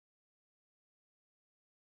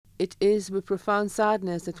It is with profound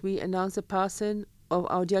sadness that we announce the passing of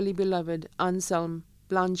our dearly beloved Anselm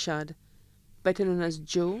Blanchard, better known as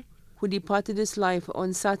Joe, who departed this life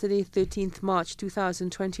on Saturday, 13th March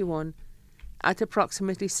 2021 at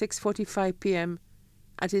approximately 6:45 p.m.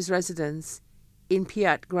 at his residence in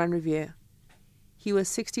Piat, Grand Riviere. He was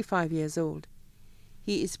 65 years old.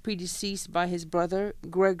 He is predeceased by his brother,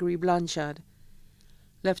 Gregory Blanchard,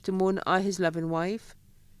 left to mourn are his loving wife,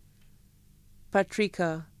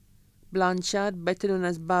 Patricia Blanchard, better known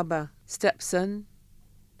as Baba, stepson,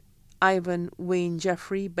 Ivan Wayne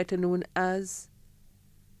Jeffrey, better known as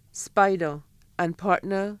Spider, and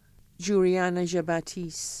partner, Juliana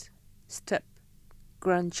Jean-Baptiste,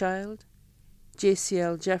 step-grandchild,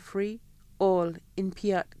 JCL Jeffrey, all in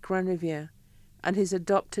Piat, Grand Riviere, and his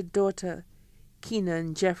adopted daughter,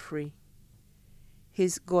 Keenan Jeffrey.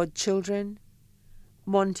 His godchildren,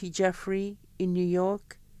 Monty Jeffrey in New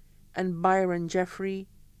York and Byron Jeffrey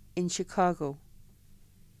in Chicago.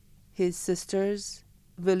 His sisters,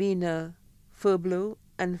 Velina Furblow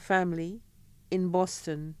and family in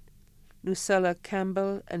Boston, Lucella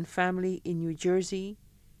Campbell and family in New Jersey,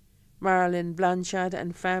 Marilyn Blanchard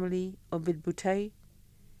and family of Villebutais,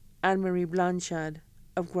 Anne-Marie Blanchard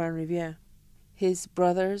of Grand Riviere. His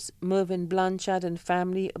brothers, Mervyn Blanchard and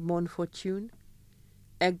family of Montfortune,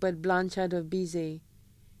 Egbert Blanchard of Bizet,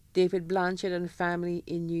 David Blanchard and family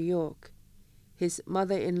in New York, his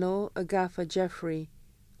mother-in-law, Agatha Jeffrey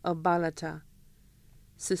of Balata,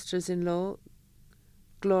 sisters-in-law,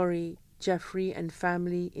 Glory Jeffrey and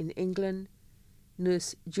family in England,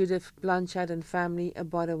 nurse Judith Blanchard and family of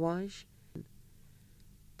Bardawage,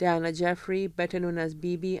 Diana Jeffrey, better known as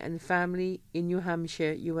Bibi and family in New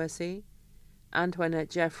Hampshire, USA, Antoinette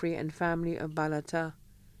Jeffrey and family of Balata,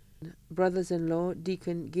 brothers-in-law,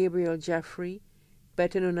 Deacon Gabriel Jeffrey,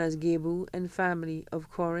 better known as Gebu and family of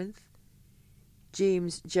Corinth,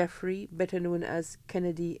 James Jeffrey, better known as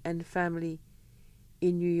Kennedy and family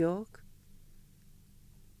in New York,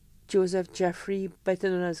 Joseph Jeffrey, better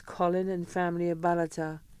known as Colin and family of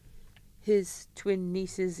Balata, his twin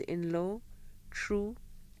nieces-in-law, True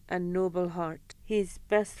and Noble Heart, his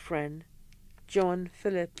best friend, John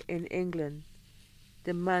Philip in England,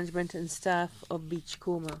 the management and staff of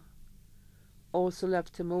Beachcomber. Also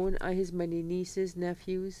left to mourn are his many nieces,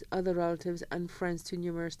 nephews, other relatives, and friends too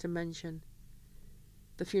numerous to mention.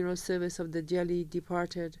 The funeral service of the dearly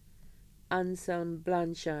departed Anselm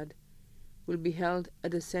Blanchard will be held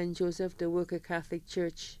at the St. Joseph the Worker Catholic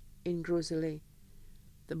Church in Groseilliers.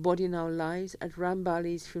 The body now lies at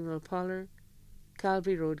Ramballi's Funeral Parlour,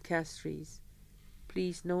 Calvary Road, Castries.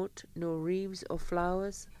 Please note no wreaths or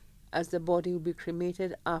flowers, as the body will be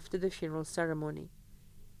cremated after the funeral ceremony.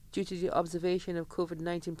 Due to the observation of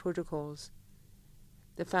COVID-19 protocols,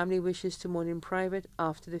 the family wishes to mourn in private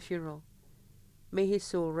after the funeral. May his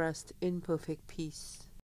soul rest in perfect peace.